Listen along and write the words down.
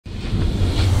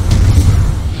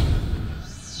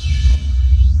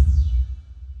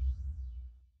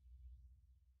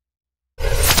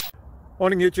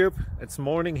Morning YouTube, it's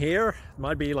morning here. It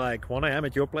might be like 1 a.m.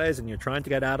 at your place and you're trying to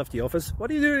get out of the office.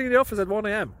 What are you doing in the office at 1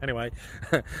 a.m? Anyway,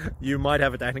 you might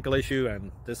have a technical issue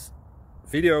and this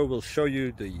video will show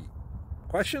you the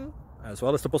question as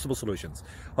well as the possible solutions.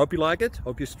 Hope you like it,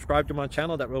 hope you subscribe to my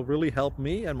channel. That will really help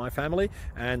me and my family,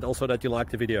 and also that you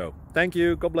like the video. Thank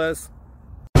you, God bless.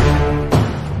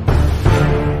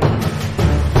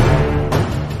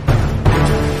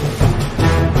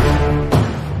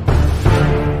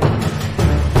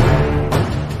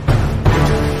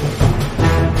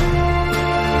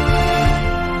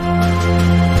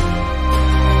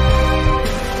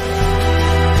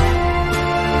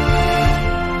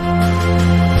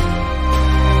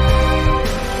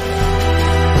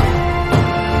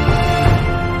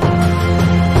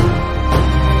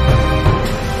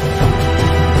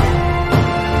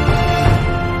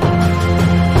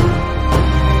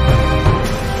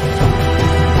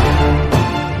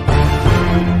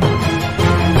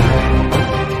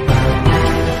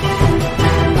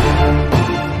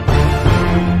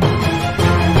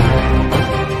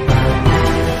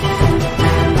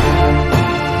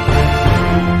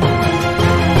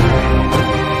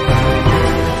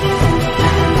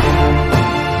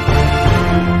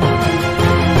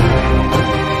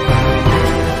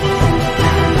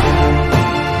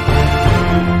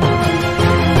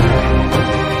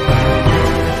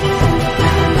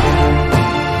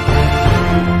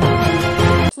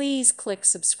 Please click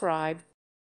subscribe.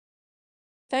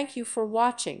 Thank you for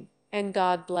watching, and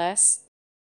God bless.